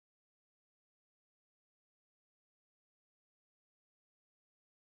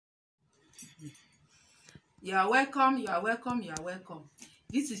You are welcome, you are welcome, you are welcome.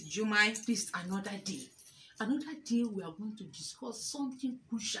 This is Jumai. This is another day. Another day we are going to discuss something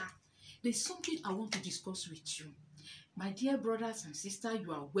crucial. There's something I want to discuss with you. My dear brothers and sisters,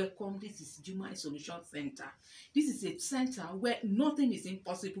 you are welcome. This is Jumai Solution Center. This is a center where nothing is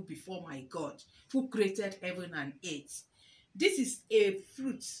impossible before my God, who created heaven and earth. This is a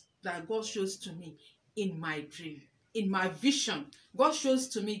fruit that God shows to me in my dream. In my vision, God shows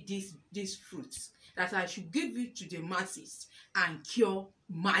to me these fruits that I should give you to the masses and cure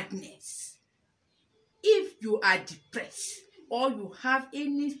madness. If you are depressed or you have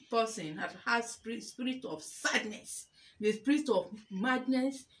any person that has spirit of sadness, the spirit of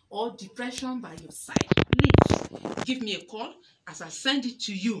madness or depression by your side, please give me a call. As I send it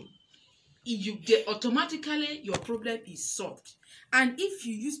to you, automatically your problem is solved. And if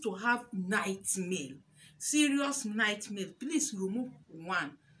you used to have nightmare, serious nightmare, please remove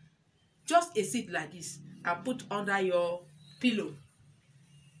one. Just a seed like this and put under your pillow.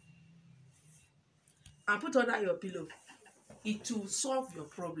 It will solve your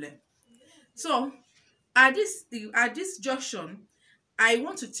problem. So at this junction, I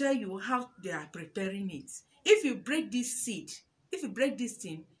want to tell you how they are preparing it. If you break this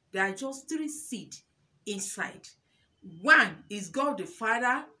thing, there are just 3 seeds inside. One is God the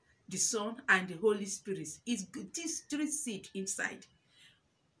Father, the Son, and the Holy Spirit. It's these 3 seeds inside.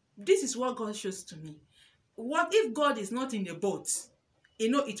 This is what God shows to me. What if God is not in the boat?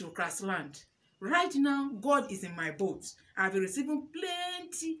 It will crash land. Right now, God is in my boat. I've been receiving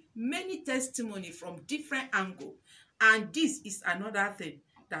many testimony from different angles. And this is another thing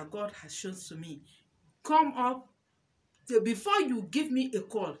that God has shown to me. Come up. So before you give me a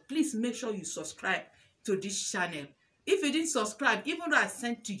call, please make sure you subscribe to this channel. If you didn't subscribe, even though I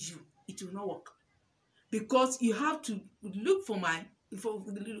sent to you, it will not work. Because you have to look for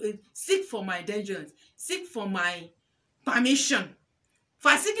seek for my diligence, seek for my permission.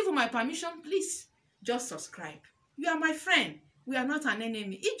 For seeking for my permission, please just subscribe. You are my friend. We are not an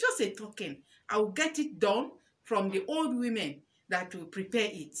enemy. It's just a token. I will get it done from the old women that will prepare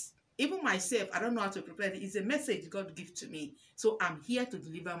it. Even myself, I don't know how to prepare it. It's a message God gives to me. So I'm here to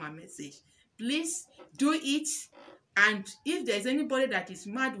deliver my message. Please do it. And if there's anybody that is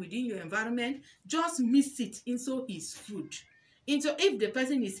mad within your environment, just mix it into his food. If the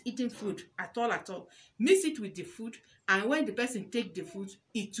person is eating food at all, mix it with the food, and when the person take the food,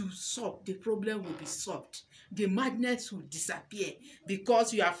 it will solve. The problem will be solved. The madness will disappear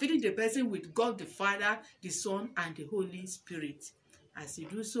because you are feeding the person with God the Father, the Son, and the Holy Spirit. As you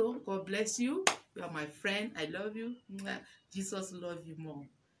do so, God bless you. You are my friend. I love you. Jesus loves you more.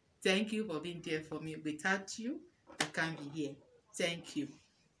 Thank you for being there for me. Without you, I can't be here. Thank you.